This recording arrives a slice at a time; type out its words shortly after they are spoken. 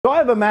So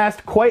I've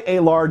amassed quite a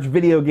large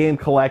video game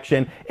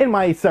collection in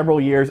my several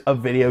years of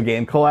video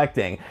game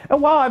collecting.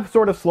 And while I've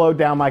sort of slowed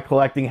down my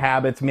collecting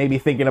habits, maybe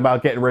thinking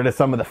about getting rid of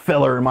some of the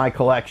filler in my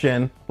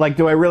collection, like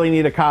do I really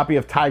need a copy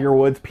of Tiger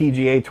Woods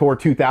PGA Tour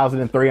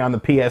 2003 on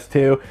the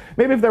PS2?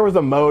 Maybe if there was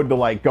a mode to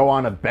like go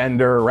on a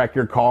bender, wreck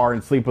your car,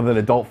 and sleep with an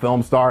adult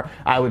film star,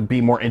 I would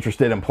be more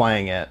interested in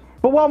playing it.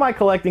 But while my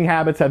collecting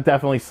habits have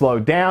definitely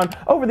slowed down,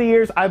 over the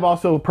years I've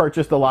also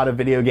purchased a lot of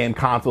video game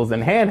consoles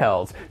and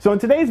handhelds. So in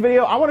today's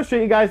video, I want to show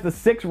you guys the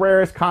 6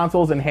 rarest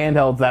consoles and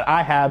handhelds that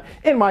I have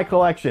in my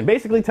collection.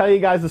 Basically tell you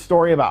guys the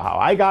story about how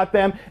I got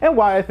them and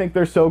why I think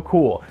they're so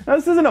cool. Now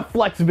this isn't a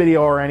flex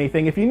video or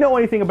anything. If you know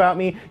anything about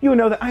me, you would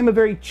know that I'm a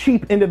very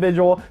cheap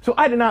individual, so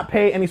I did not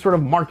pay any sort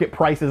of market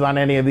prices on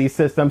any of these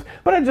systems,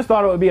 but I just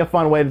thought it would be a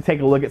fun way to take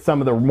a look at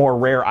some of the more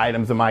rare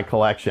items in my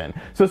collection.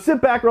 So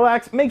sit back,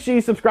 relax, make sure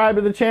you subscribe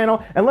to the channel,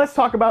 and let's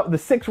talk about the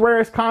 6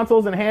 rarest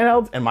consoles and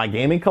handhelds in my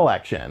gaming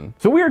collection.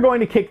 So we are going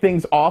to kick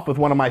things off with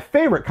one of my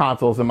favorite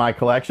consoles in my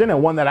collection,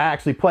 and one that I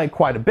actually play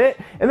quite a bit,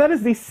 and that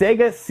is the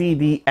Sega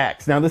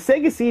CD-X. Now the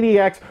Sega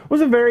CD-X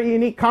was a very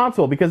unique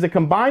console because it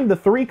combined the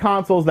 3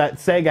 consoles that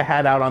Sega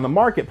had out on the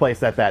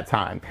marketplace at that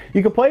time.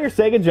 You could play your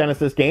Sega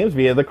Genesis games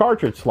via the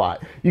cartridge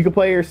slot. You could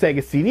play your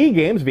Sega CD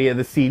games via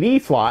the CD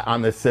slot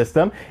on this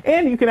system,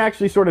 and you can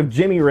actually sort of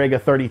jimmy rig a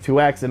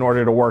 32X in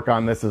order to work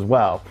on this as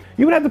well.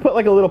 You would have to put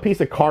like a little piece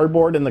of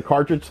cardboard in the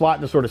cartridge slot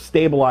to sort of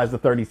stabilize the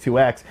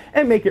 32X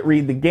and make it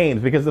read the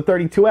games, because the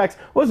 32X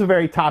was a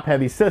very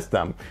top-heavy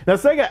system. Now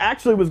Sega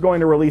actually was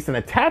going to release an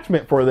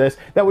attachment for this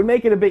that would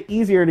make it a bit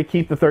easier to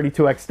keep the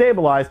 32X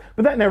stabilized,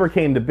 but that never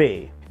came to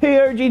be. Hey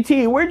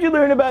RGT, where'd you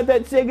learn about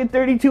that Sega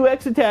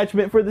 32X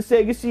attachment for the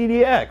Sega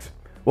CD-X?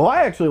 Well,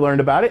 I actually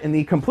learned about it in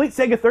the Complete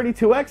Sega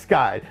 32X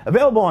guide,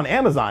 available on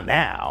Amazon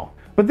now.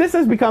 But this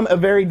has become a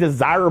very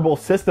desirable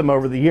system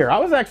over the year. I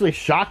was actually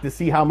shocked to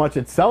see how much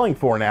it's selling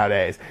for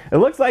nowadays. It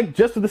looks like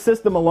just the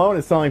system alone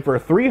is selling for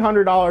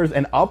 $300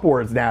 and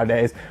upwards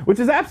nowadays, which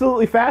is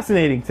absolutely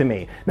fascinating to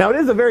me. Now it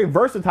is a very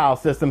versatile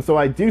system, so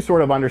I do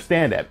sort of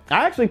understand it.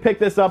 I actually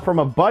picked this up from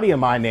a buddy of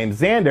mine named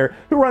Xander,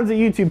 who runs a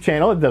YouTube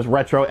channel that does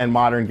retro and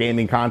modern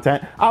gaming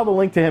content. I'll have a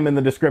link to him in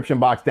the description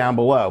box down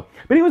below.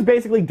 But he was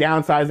basically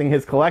downsizing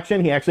his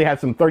collection. He actually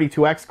had some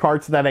 32X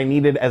carts that I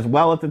needed as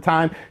well at the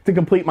time to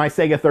complete my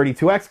Sega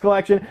 32X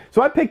collection,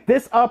 so I picked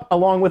this up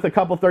along with a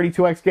couple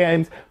 32X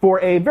games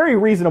for a very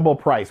reasonable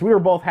price. We were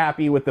both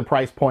happy with the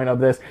price point of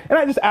this, and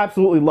I just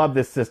absolutely love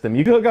this system.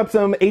 You can hook up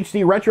some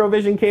HD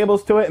Retrovision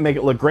cables to it and make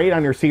it look great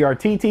on your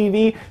CRT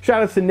TV.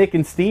 Shout out to Nick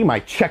and Steve, my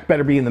check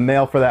better be in the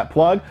mail for that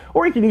plug,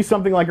 or you can use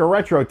something like a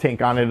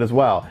RetroTink on it as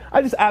well.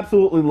 I just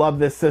absolutely love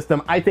this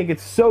system. I think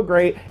it's so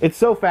great, it's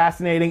so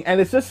fascinating, and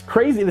it's just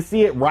crazy to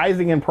see it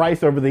rising in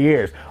price over the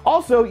years.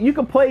 Also, you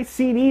can play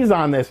CDs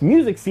on this,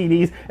 music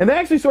CDs, and they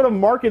actually sort of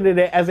marketed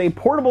it as a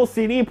portable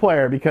CD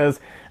player because,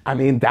 I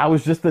mean, that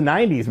was just the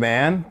 90s,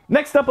 man.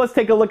 Next up, let's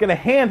take a look at a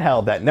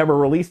handheld that never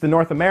released in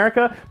North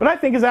America, but I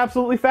think is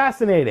absolutely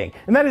fascinating,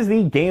 and that is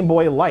the Game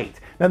Boy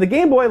Light. Now, the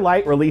Game Boy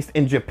Light released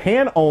in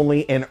Japan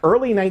only in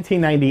early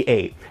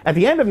 1998. At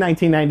the end of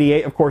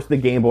 1998, of course, the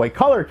Game Boy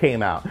Color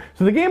came out.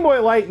 So the Game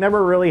Boy Light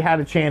never really had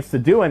a chance to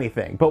do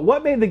anything. But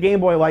what made the Game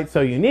Boy Light so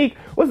unique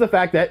was the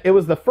fact that it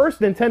was the first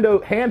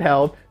Nintendo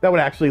handheld that would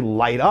actually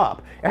light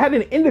up. It had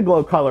an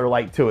indigo color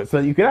light to it, so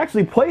that you could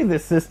actually play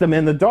this system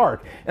in the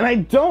dark. And I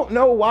don't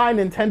know why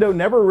Nintendo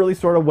never really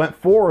sort of went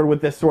forward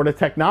with this sort of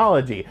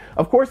technology.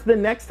 Of course, the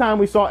next time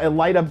we saw a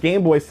light up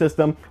Game Boy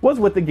system was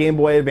with the Game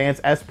Boy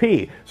Advance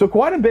SP. So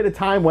quite a bit of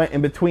time went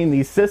in between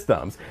these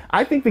systems.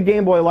 I think the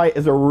Game Boy Light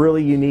is a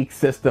really unique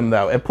system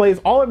though. It plays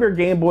all of your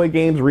Game Boy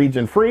games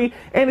region free,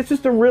 and it's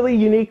just a really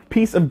unique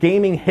piece of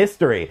gaming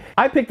history.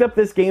 I picked up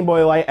this Game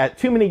Boy Light at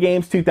Too Many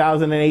Games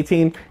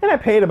 2018, and I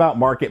paid about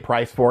market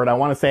price for it. I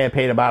want to say I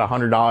paid about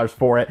 $100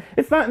 for it.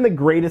 It's not in the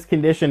greatest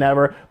condition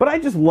ever, but I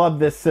just love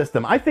this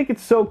system. I think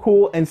it's so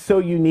cool and so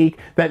unique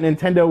that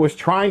Nintendo was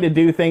trying to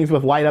do things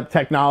with light up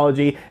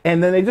technology,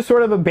 and then they just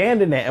sort of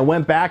abandoned it and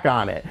went back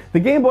on it. The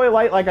Game Boy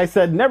Light, like I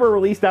said, never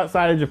released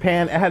outside of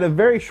Japan. It had a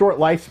very short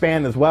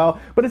lifespan as well,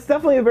 but it's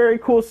definitely a very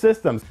cool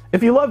system.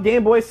 If you love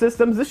Game Boy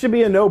systems, this should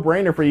be a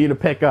no-brainer for you to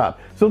pick up.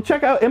 So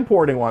check out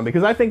importing one,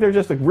 because I think they're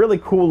just a really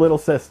cool little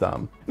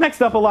system.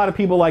 Next up, a lot of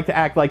people like to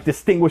act like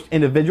distinguished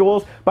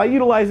individuals by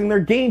utilizing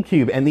their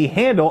GameCube and the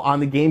handle on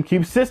the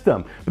GameCube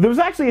system. But there was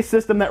actually a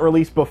system that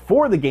released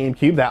before the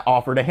GameCube that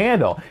offered a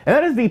handle, and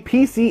that is the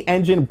PC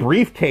Engine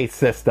briefcase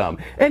system.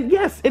 And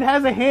yes, it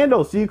has a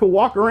handle so you can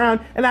walk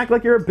around and act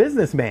like you're a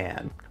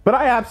businessman. But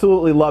I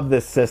absolutely love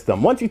this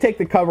system. Once you take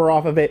the cover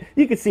off of it,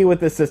 you can see what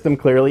this system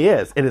clearly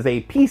is. It is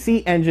a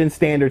PC Engine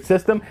standard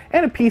system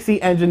and a PC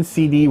Engine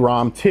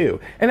CD-ROM too.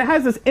 And it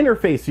has this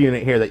interface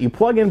unit here that you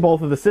plug in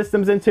both of the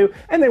systems into,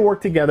 and they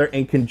work together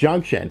in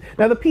conjunction.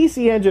 Now the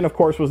PC Engine, of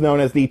course, was known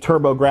as the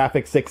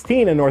TurboGrafx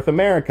 16 in North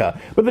America,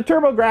 but the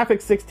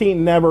TurboGrafx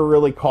 16 never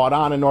really caught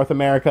on in North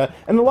America,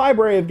 and the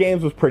library of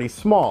games was pretty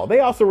small.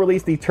 They also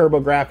released the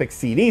TurboGrafx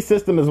CD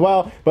system as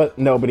well, but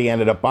nobody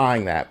ended up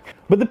buying that.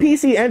 But the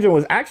PC Engine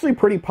was actually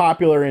pretty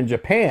popular in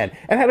Japan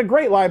and had a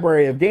great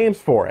library of games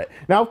for it.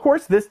 Now, of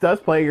course, this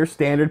does play your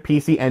standard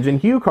PC Engine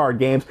HuCard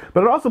games,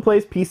 but it also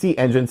plays PC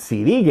Engine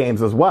CD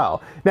games as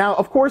well. Now,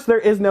 of course, there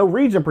is no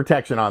region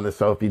protection on this,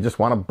 so if you just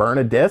want to burn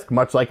a disc,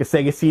 much like a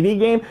Sega CD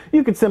game,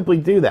 you could simply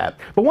do that.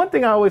 But one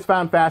thing I always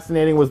found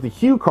fascinating was the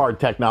HuCard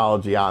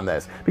technology on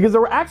this, because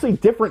there were actually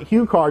different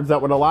HuCards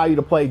that would allow you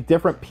to play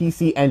different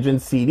PC Engine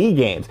CD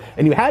games,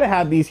 and you had to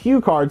have these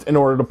HuCards in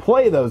order to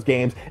play those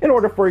games, in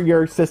order for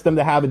your system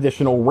to have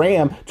additional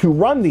RAM to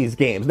run these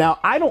games. Now,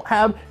 I don't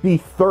have the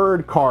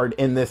third card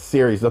in this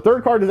series. The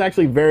third card is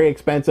actually very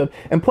expensive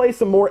and plays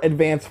some more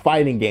advanced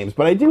fighting games,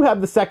 but I do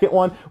have the second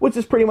one, which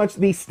is pretty much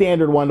the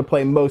standard one to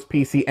play most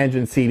PC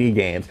Engine CD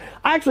games.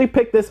 I actually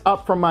picked this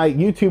up from my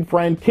YouTube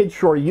friend Kid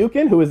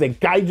Shoryuken, who is a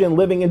gaijin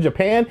living in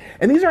Japan,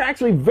 and these are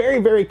actually very,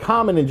 very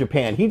common in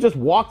Japan. He just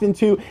walked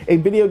into a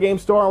video game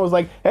store and was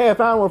like, hey, I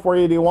found one for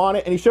you, do you want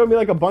it? And he showed me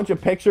like a bunch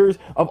of pictures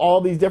of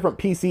all these different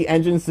PC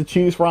engines to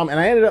choose from, and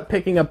I ended up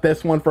picking up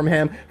this one from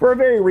him for a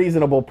very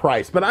reasonable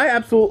price. But I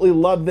absolutely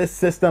love this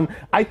system.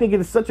 I think it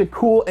is such a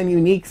cool and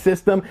unique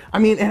system. I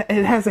mean,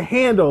 it has a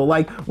handle.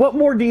 Like, what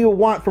more do you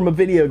want from a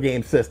video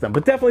game system?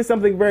 But definitely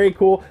something very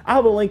cool. I'll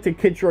have a link to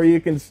Kid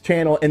Shoryuken's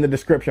channel in the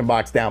description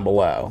box down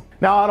below.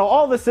 Now, out of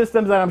all the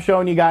systems that I'm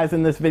showing you guys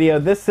in this video,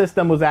 this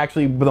system was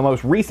actually the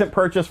most recent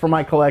purchase for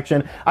my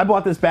collection. I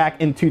bought this back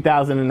in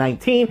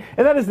 2019,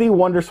 and that is the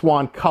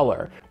WonderSwan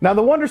Color. Now,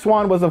 the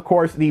WonderSwan was, of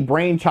course, the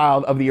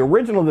brainchild of the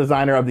original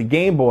designer of the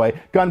Game Boy,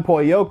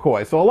 Gunpei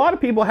Yokoi, so a lot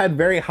of people had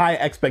very high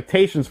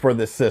expectations for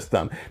this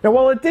system. Now,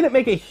 while it didn't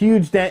make a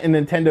huge dent in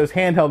Nintendo's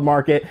handheld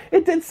market,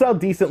 it did sell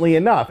decently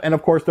enough, and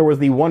of course there was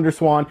the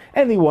WonderSwan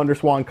and the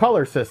WonderSwan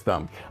Color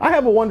system. I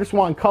have a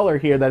WonderSwan Color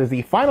here that is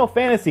the Final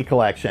Fantasy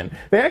collection.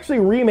 They actually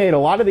remade a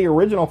lot of the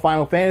original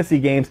Final Fantasy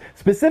games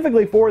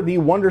specifically for the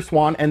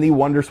WonderSwan and the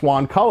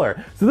WonderSwan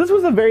Color, so this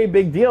was a very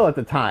big deal at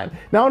the time.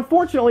 Now,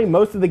 unfortunately,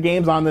 most of the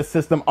games on this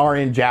system are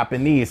in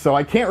Japanese, so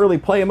I can't really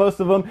play most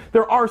of them.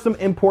 There are some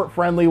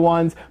import-friendly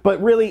ones,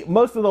 but really,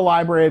 most of the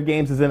library of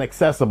games is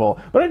inaccessible.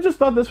 But I just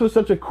thought this was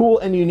such a cool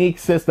and unique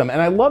system,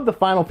 and I love the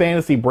Final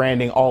Fantasy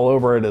branding all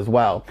over it as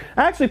well.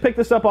 I actually picked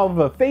this up off of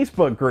a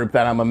Facebook group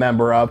that I'm a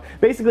member of.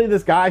 Basically,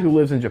 this guy who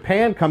lives in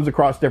Japan comes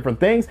across different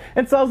things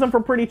and sells them for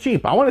pretty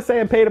cheap. I want to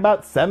say I paid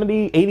about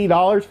 $70,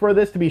 $80 for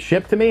this to be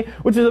shipped to me,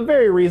 which is a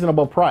very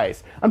reasonable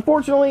price.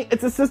 Unfortunately,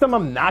 it's a system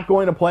I'm not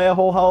going to play a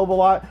whole hell of a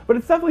lot, but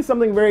it's definitely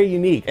something very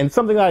unique and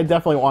something that I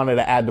definitely wanted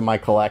to add to my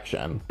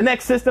collection. The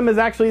next system is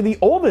actually the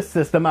oldest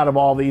system out of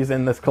all these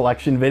in this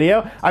collection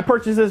video. I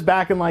purchased this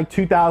back in like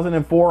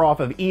 2004 off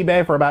of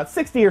eBay for about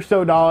 $60 or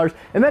so,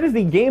 and that is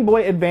the Game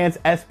Boy Advance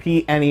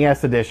SP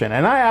NES edition,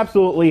 and I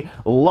absolutely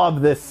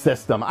love this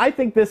system. I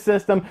think this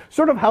system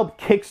sort of helped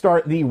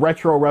kickstart the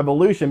retro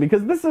revolution,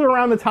 because this is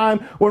around the time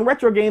when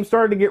retro games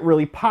started to get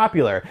really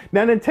popular.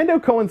 Now,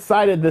 Nintendo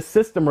coincided this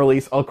system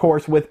release, of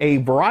course, with a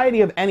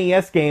variety of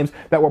NES games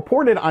that were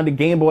ported onto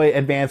Game Boy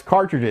Advance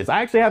cartridges.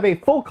 I actually have a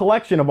full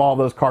collection of all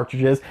those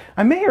cartridges.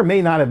 I may or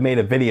may not have made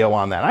a video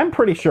on that. I'm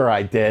pretty sure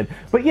I did.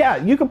 But yeah,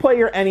 you can play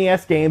your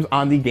NES games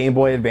on the Game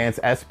Boy Advance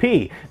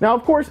SP. Now,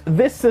 of course,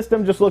 this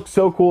system just looks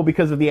so cool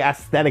because of the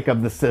aesthetic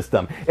of the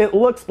system. It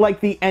looks like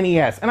the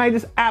NES, and I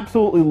just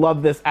absolutely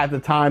loved this at the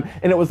time,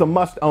 and it was a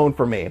must-own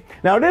for me.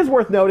 Now, it is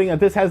worth noting that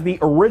this has the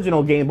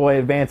original Game Boy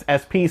Advance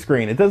SP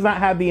screen. It does not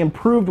have the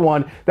improved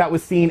one that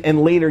was seen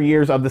in later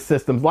years of the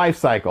system's life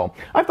cycle.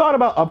 I thought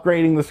about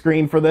upgrading the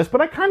screen for this,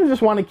 but I kind of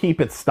just want to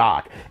keep it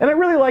stock. And I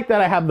really like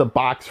that I have the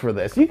box for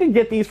this. You can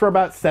get these for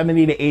about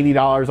 $70 to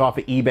 $80 off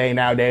of eBay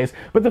nowadays,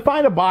 but to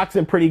find a box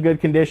in pretty good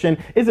condition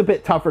is a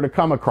bit tougher to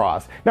come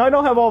across. Now, I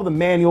don't have all the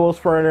manuals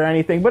for it or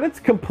anything, but it's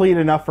complete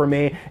enough for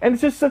me, and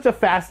it's just such a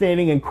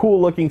fascinating and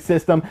cool looking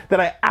system that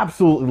I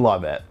absolutely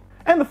love it.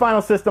 And the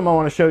final system I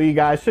want to show you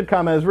guys should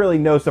come as really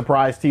no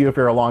surprise to you if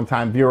you're a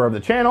longtime viewer of the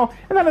channel,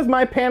 and that is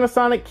my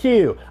Panasonic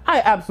Q.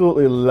 I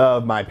absolutely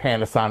love my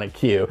Panasonic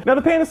Q. Now,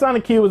 the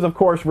Panasonic Q was, of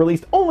course,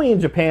 released only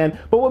in Japan,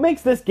 but what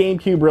makes this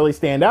GameCube really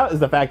stand out is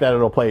the fact that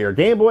it'll play your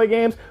Game Boy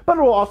games, but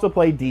it will also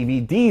play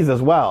DVDs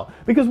as well.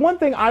 Because one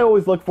thing I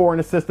always look for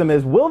in a system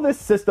is, will this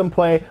system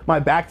play my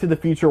Back to the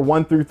Future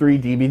 1 through 3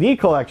 DVD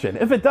collection?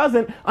 If it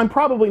doesn't, I'm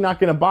probably not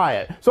going to buy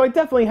it. So I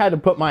definitely had to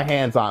put my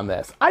hands on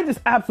this. I just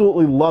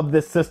absolutely love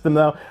this system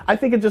though. I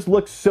think it just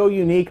looks so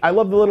unique. I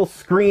love the little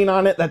screen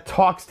on it that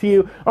talks to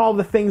you, all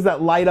the things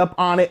that light up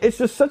on it. It's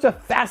just such a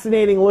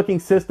fascinating looking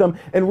system,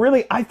 and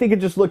really I think it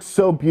just looks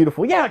so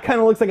beautiful. Yeah, it kind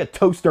of looks like a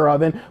toaster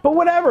oven, but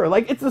whatever,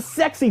 like it's a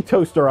sexy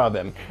toaster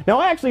oven. Now,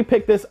 I actually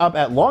picked this up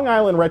at Long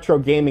Island Retro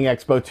Gaming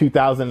Expo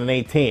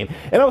 2018,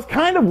 and I was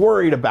kind of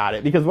worried about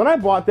it because when I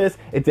bought this,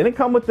 it didn't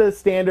come with the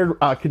standard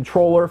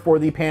controller for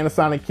the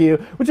Panasonic Q,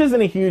 which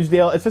isn't a huge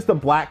deal. It's just a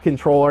black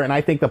controller, and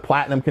I think the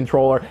Platinum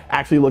controller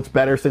actually looks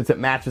better since it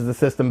matches matches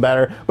the system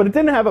better, but it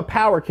didn't have a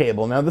power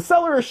cable. Now, the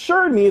seller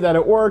assured me that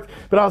it worked,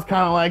 but I was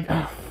kind of like,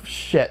 oh,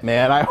 shit,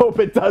 man, I hope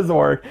it does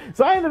work.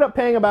 So I ended up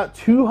paying about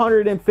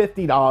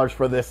 $250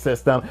 for this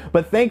system,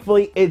 but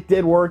thankfully it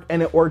did work,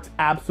 and it works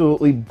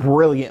absolutely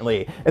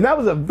brilliantly. And that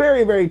was a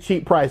very, very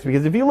cheap price,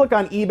 because if you look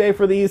on eBay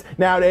for these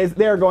nowadays,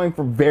 they're going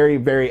for very,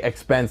 very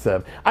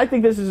expensive. I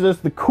think this is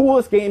just the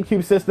coolest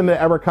GameCube system to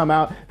ever come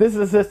out. This is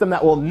a system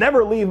that will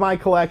never leave my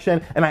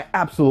collection, and I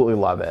absolutely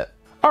love it.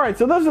 Alright,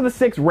 so those are the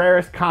 6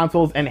 rarest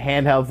consoles and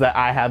handhelds that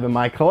I have in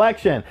my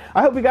collection.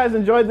 I hope you guys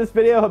enjoyed this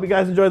video. I hope you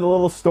guys enjoyed the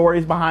little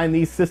stories behind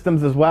these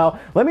systems as well.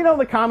 Let me know in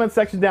the comment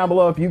section down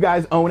below if you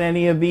guys own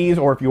any of these,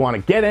 or if you want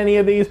to get any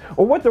of these,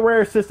 or what the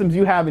rarest systems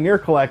you have in your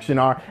collection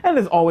are. And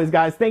as always,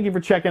 guys, thank you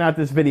for checking out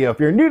this video. If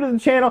you're new to the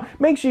channel,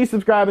 make sure you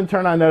subscribe and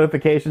turn on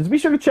notifications. Be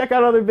sure to check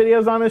out other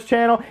videos on this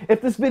channel.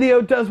 If this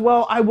video does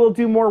well, I will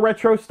do more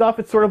retro stuff.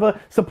 It's sort of a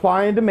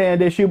supply and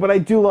demand issue, but I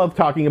do love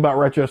talking about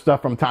retro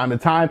stuff from time to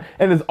time.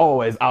 And as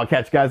always, I'll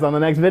catch you guys on the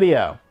next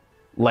video.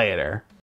 Later.